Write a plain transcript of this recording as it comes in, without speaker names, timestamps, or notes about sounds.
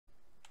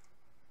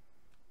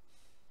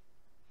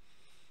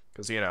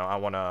Because, you know, I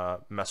want to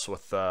mess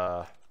with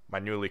my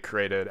newly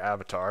created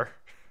avatar.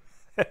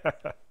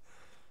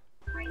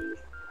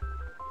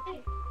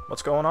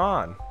 What's going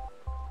on?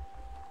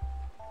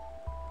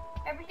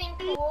 Everything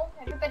cool.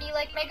 Everybody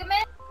like Mega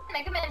Man?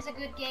 Mega Man's a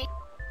good game.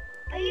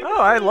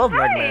 Oh, I love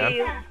Mega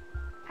Man.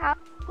 How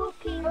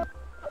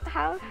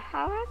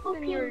has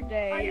been your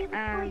day?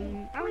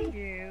 How are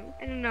you?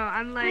 I don't know.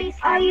 I'm like.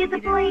 Are you the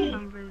police?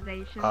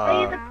 Conversation.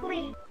 Are you the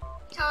police?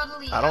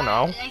 Totally. I don't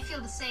know. I feel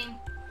the same.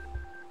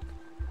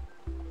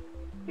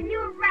 Can you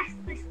arrest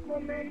this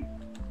woman?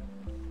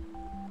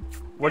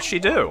 What'd she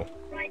do?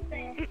 Right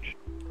there.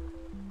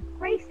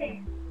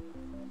 Racist.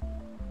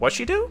 What'd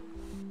she do?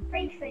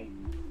 Racist.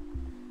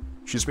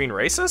 She's being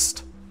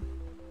racist?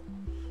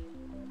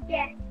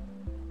 Yeah.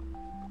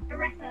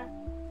 Arrest her.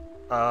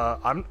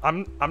 I'm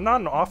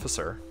not an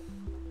officer.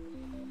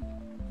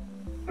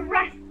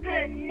 Arrest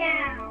her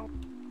now,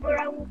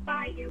 or I will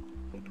fight you.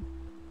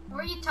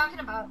 What are you talking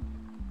about?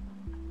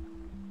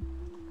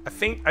 I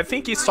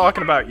think he's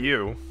talking about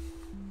you.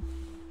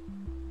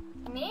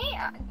 Me?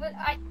 But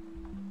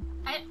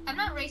I'm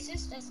not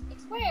racist. I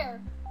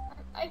swear.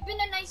 I've been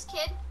a nice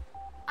kid.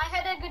 I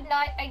had a good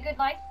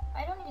life.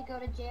 I don't need to go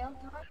to jail.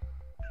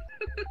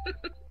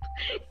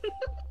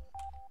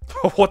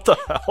 What the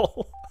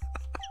hell?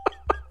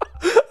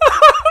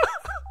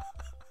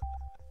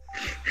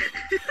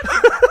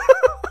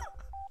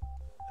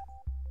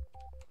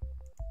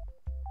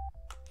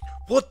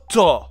 What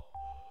the?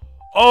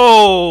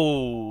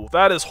 Oh,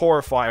 that is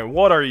horrifying.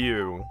 What are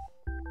you?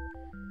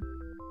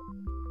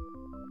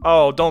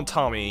 Oh, don't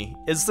tell me.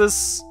 Is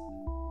this...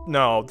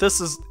 No,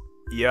 this is...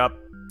 Yep,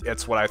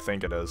 it's what I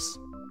think it is.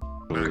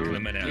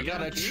 You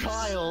got a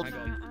child!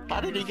 How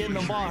did he get in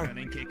the bar?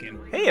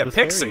 Hey, a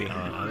pixie!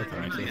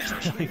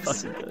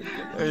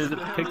 Is it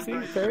a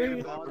pixie?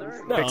 Fairy?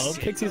 No,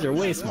 pixies are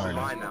way smarter.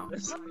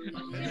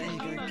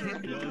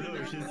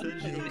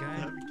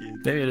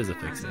 Maybe it is a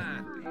pixie.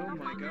 I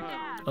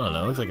don't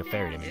know, it looks like a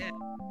fairy to me.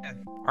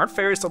 Aren't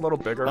fairies a little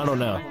bigger? I don't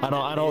know.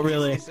 I don't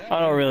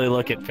really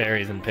look at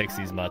fairies and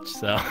pixies much,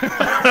 so.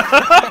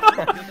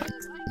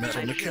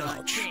 On the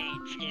couch.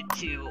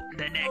 Into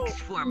the next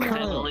form of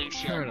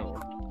evolution.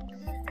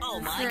 Oh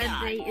my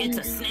god, it's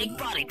a snake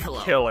body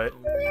pillow. Kill it.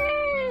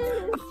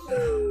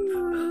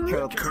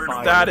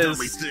 Colonel,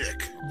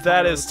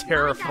 That is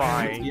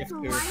terrifying.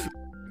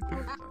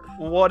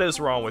 What is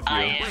wrong with you?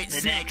 I am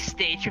the next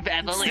stage of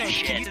evolution.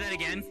 Snake, can you do that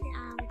again?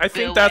 I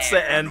think that's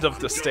the end of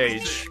the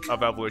stage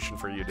of evolution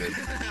for you, dude.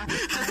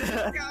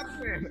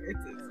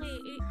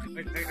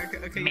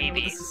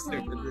 Maybe.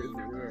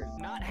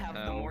 Not have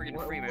the Morgan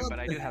Freeman, but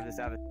I do have this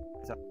avatar.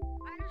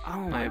 Oh I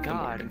my have the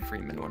god. Morgan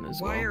Freeman one as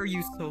well. Why are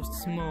you so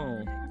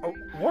small? Oh,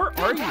 where are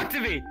Don't you? talk to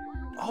me!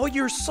 Oh,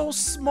 you're so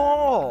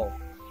small!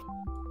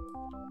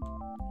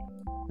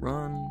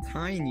 Run.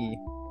 Tiny.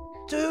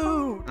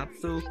 Dude!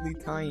 Absolutely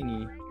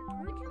tiny.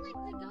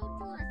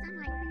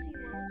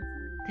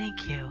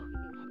 Thank you.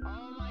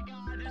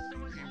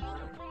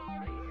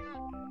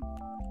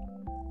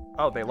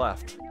 Oh, they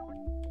left.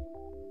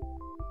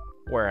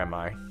 Where am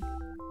I?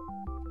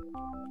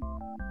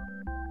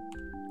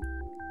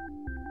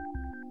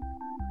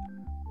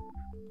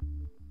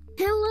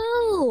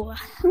 Hello!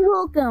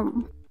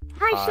 Welcome!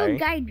 I Hi. shall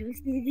guide you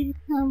through the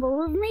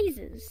number of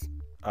mazes.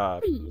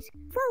 Please,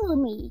 follow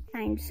me,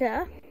 kind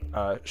sir.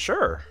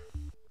 Sure.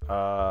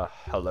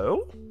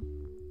 Hello?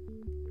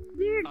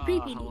 Weird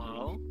creepy.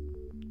 Hello?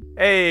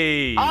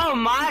 Hey! Oh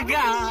my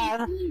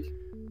god!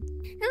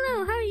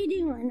 Hello, how are you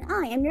doing?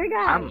 I am your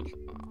guide.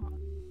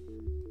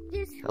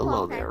 Just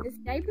Hello walk out there. this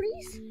guy,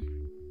 please.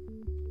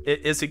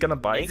 Is he gonna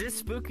bite? Is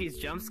this Spooky's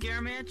jump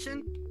scare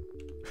mansion?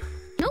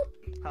 Nope.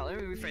 Oh, let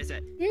me rephrase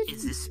that. This,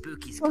 Is this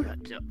Spooky's Oh.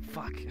 good?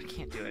 Fuck, I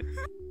can't do it.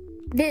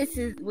 this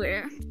is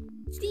where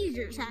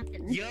seizures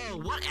happen. Yo,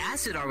 what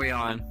acid are we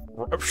on?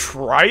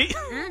 Right?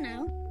 I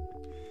know.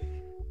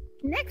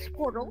 Next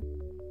portal.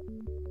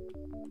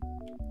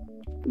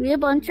 Be a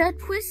bunch of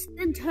twists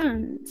and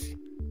turns.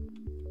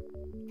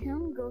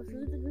 Come go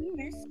through the green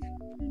mist.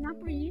 Do not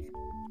breathe.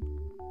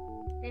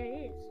 There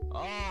it is.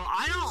 Oh,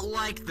 I don't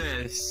like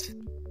this.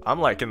 I'm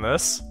liking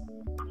this.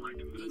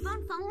 Keep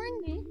on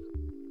following me.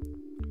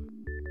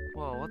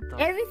 Whoa, what the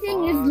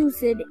Everything is fuck?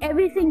 lucid.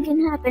 Everything can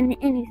happen.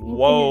 Anything.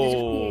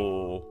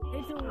 Whoa!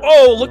 Can disappear.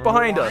 Oh, look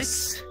behind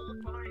us!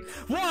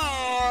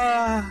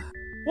 Whoa!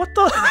 What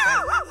the?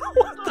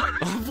 What the?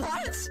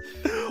 What?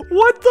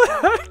 What the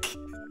heck?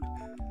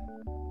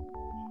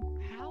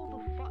 How the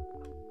fuck?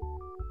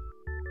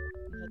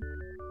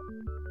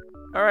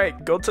 All right,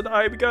 go to the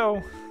eye we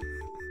go.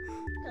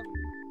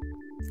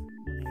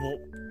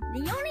 The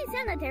only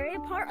sanitary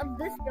part of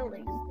this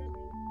building.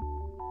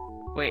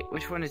 Wait,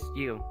 which one is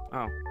you?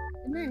 Oh.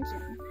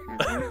 Dimension.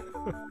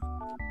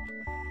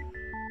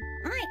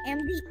 I am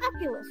the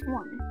Oculus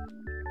one.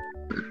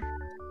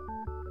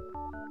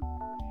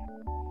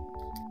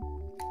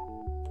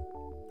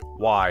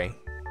 Why?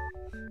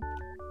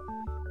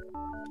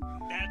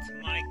 That's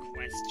my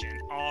question.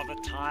 All the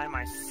time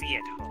I see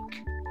it, Hook.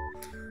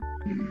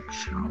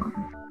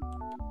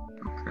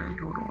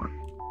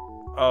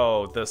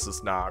 Oh, this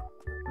is not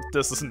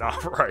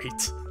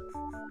right.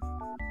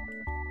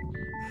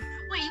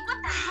 Wait, what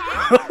the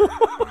heck?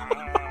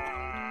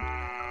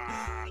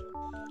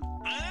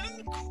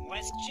 I'm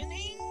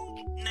questioning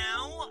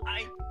now.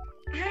 I'm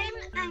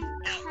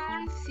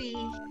uncomfy.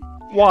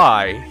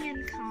 Why? Very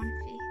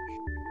uncomfy.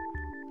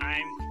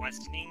 I'm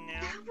questioning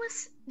now.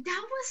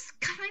 That was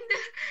kind of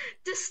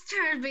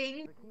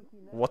disturbing.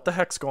 What the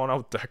heck's going on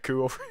with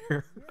Deku over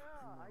here?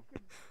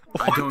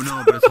 I don't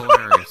know, but it's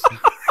hilarious.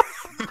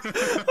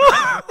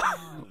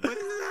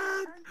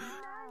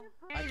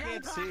 I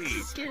can't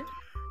see.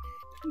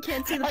 You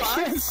can't see the box?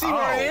 I can't see where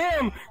I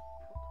am!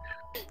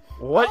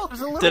 What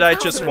did I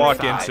just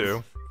walk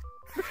into?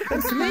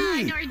 It's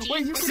me!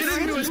 Wait, you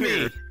sit in with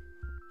me!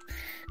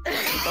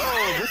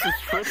 Oh, this is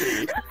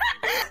trippy.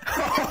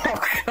 Oh,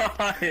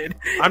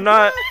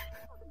 God.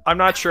 I'm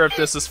not sure if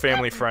this is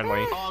family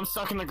friendly. Oh, I'm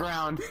stuck in the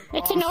ground.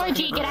 It's an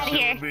orgy. Get out of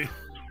here.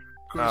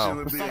 Oh.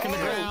 I'm stuck in the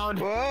ground.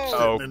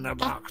 Oh.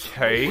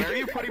 Okay. Where are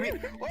you putting me?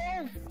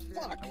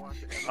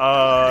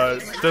 Oh,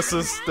 fuck. This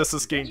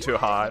is getting too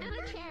hot.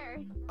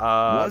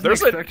 Wasn't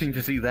expecting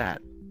to see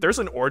that. There's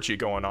an orgy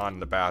going on in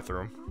the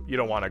bathroom. You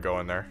don't want to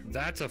go in there.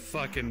 That's a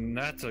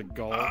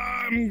goal.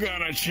 I'm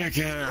gonna check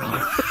it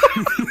out.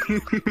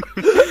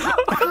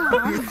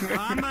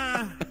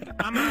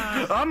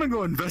 I'm gonna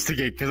go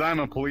investigate because I'm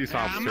a police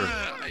officer.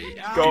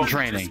 Go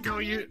training.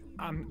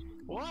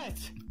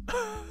 What?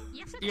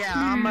 Yeah,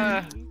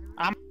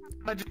 I'm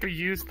just gonna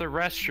use the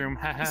restroom.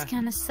 It's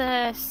kind of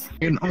sus.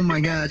 And oh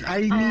my gosh,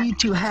 I need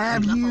to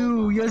have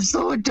you. You're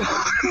so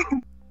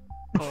adorable.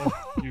 Oh,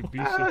 you'd be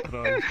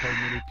surprised how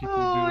many people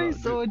do that.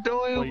 He's so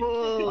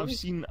adorable. Like, I've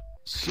seen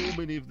so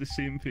many of the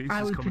same faces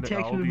I was coming out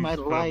protected with my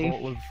for life. a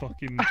bottle of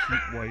fucking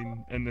cheap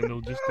wine, and then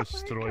they'll just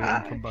destroy it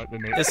and come back the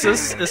next day.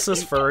 Is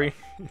this furry?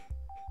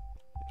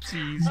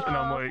 Cheese, and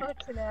I'm like,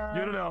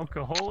 you're an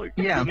alcoholic.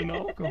 Yeah. You're an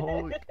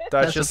alcoholic.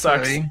 That just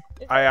sucks.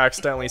 I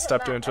accidentally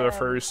stepped into a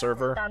furry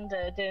server.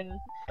 Standard in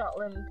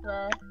Scotland.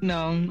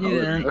 No, you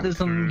didn't. There's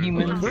some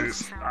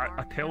humans.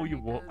 I tell you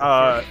what.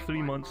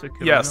 3 months ago.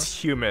 Yes,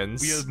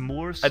 humans. We had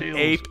more an sales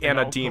ape in and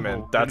a alcohol demon.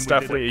 than That's we did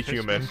definitely a at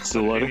human. Christmas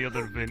than any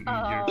other event in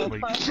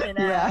years.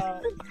 Yeah.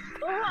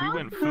 We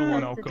went full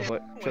on alcohol.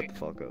 Shut the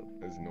fuck up.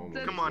 There's no.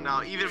 Come on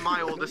now, even my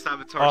oldest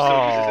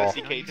avatar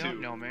still uses SCK2.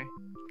 No, man.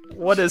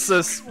 What is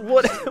this?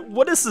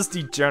 What is this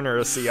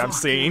degeneracy I'm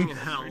seeing?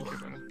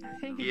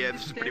 Yeah,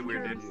 this is pretty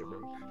weird, dude.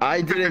 I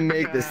didn't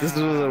make this. This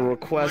was a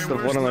request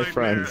of one of my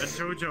friends.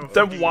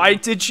 Then why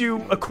did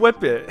you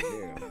equip it?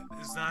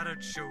 Is that a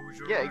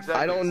JoJo? Yeah, exactly.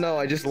 I don't know.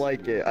 I just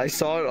like it. I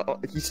saw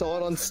it. He saw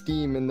it on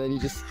Steam, and then he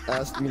just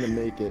asked me to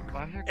make it.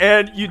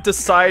 And you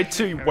decide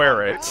to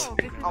wear it.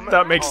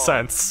 That makes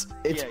sense.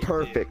 It's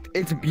perfect.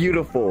 It's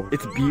beautiful.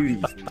 It's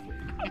beauty.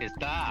 Is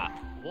that?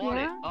 What?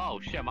 Yeah? Oh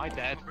shit, my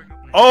dad.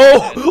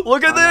 Oh,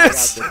 look at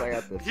this! I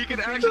got this. He can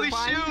actually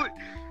shoot!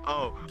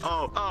 Oh.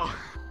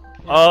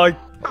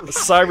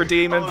 Cyber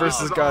Demon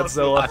versus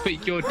Godzilla. I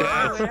think you're dead.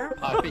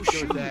 I think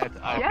you're dead.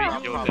 I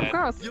think you're dead.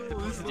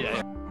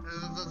 Yeah.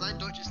 Sein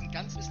Deutsch ist ein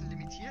ganz bisschen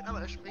limitiert, aber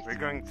er spricht. We're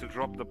going to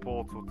drop the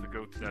portal to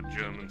go to that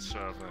German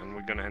server, and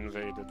we're gonna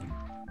invade it.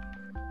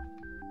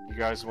 You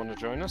guys want to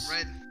join us?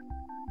 Right.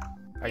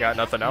 I got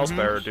nothing else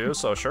better to do,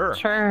 so sure.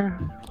 Sure.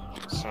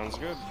 Sounds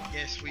good.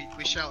 Yes, we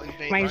shall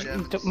invade.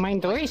 Mein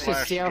Deutsch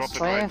ist sehr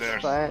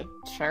schlecht, but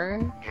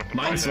sure.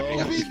 Meins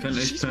auch, ich kann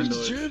echt kein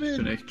Deutsch. Ich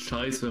bin echt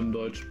scheiße im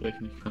Deutsch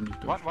sprechen, ich kann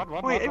nicht Deutsch.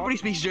 What? Wait, everybody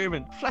speaks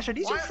German. Flash, are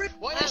these your friends?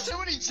 Why there's so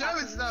many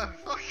Germans now?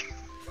 Fuck.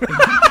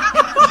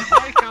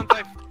 Why can't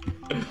I?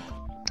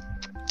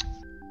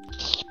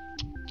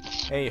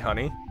 Hey,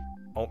 honey.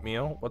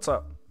 Oatmeal, what's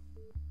up?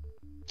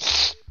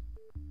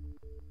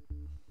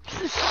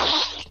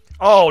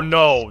 Oh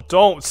no!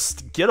 Don't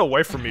get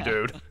away from me,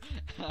 dude.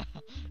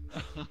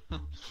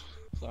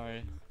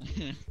 Sorry.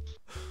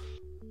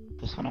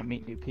 Just when I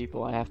meet new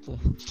people, I have to.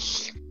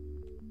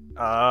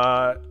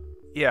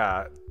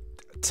 Yeah.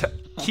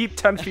 Keep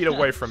 10 feet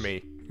away from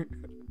me.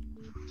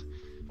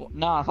 Well,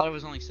 no, I thought it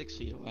was only 6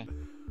 feet away.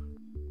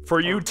 For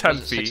you, 10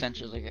 was it feet. 6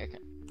 inches. Okay.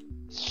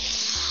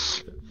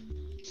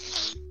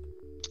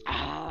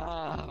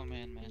 Oh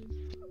man.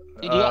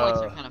 Dude, you got like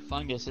some kind of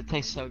fungus. It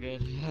tastes so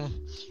good.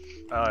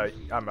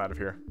 I'm out of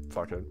here.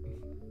 Fuck it.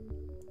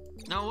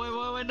 No,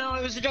 wait, no,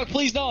 it was a joke.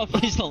 Please don't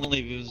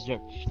leave. It was a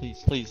joke.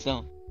 Please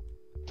don't.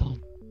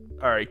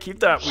 Alright, keep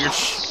that weird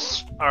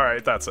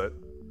Alright, that's it.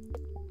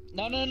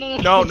 No.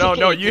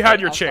 No, you had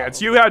your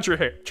chance. You had your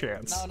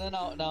chance.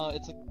 No,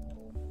 it's a...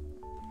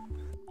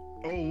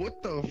 Oh,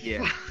 what the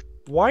fuck?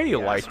 Why do you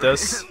like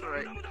this?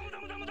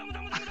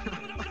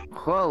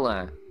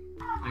 Hola.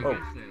 Oh.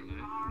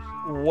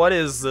 What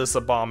is this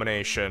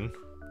abomination?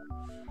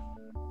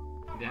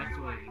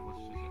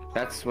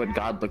 That's what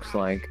God looks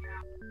like.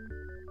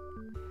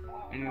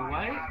 And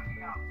what?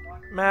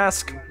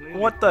 Mask,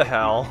 what the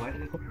hell?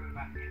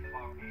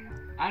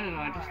 I don't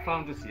know, I just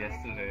found this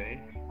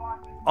yesterday.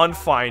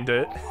 Unfind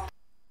it.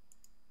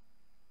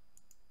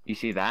 You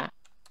see that?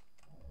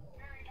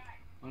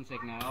 One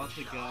second, I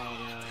also got,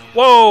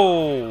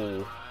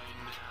 Whoa!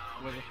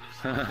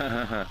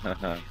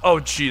 Oh,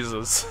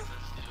 Jesus.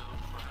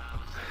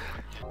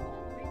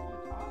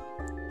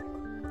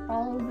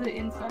 All the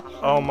instructions.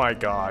 Oh my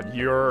god,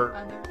 you're...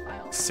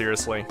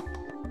 Seriously?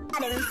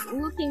 Adam's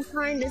looking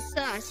kinda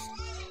sus.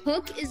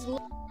 Hook is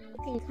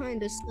looking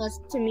kinda sus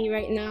to me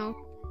right now.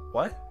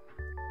 What?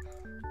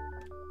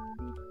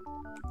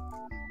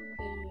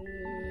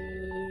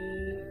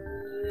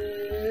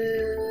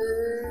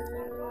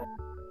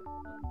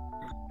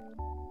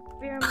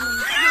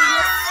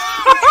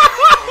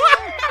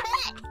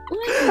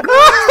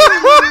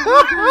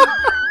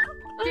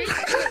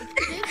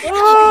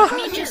 Let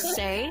me just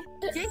say,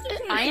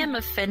 I am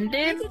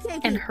offended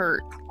and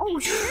hurt. Oh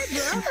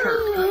shit, and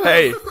hurt.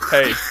 Hey,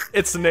 hey,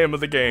 it's the name of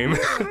the game. It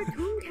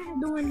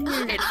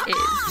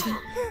is.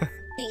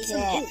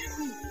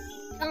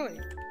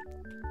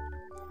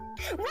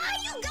 Why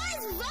you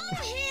guys vote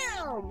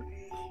him?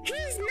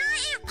 He's not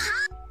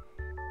impossible.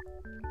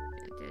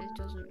 It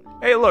doesn't matter.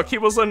 Hey, look, he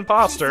was an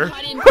imposter.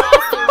 Not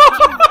imposter.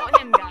 You vote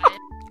him, guys.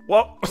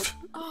 What?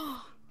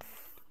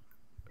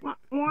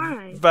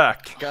 Why?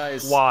 Beck.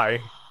 Guys. Why?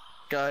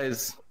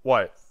 Guys.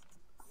 What?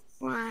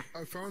 Why?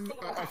 I don't know,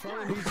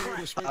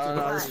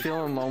 I was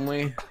feeling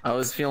lonely. I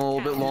was feeling a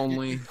little bit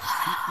lonely.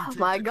 Oh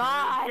my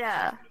god.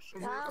 How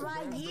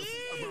about you?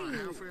 About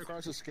halfway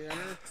across the scanner.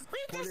 We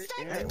just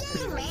started the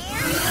game,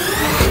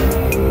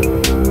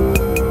 man.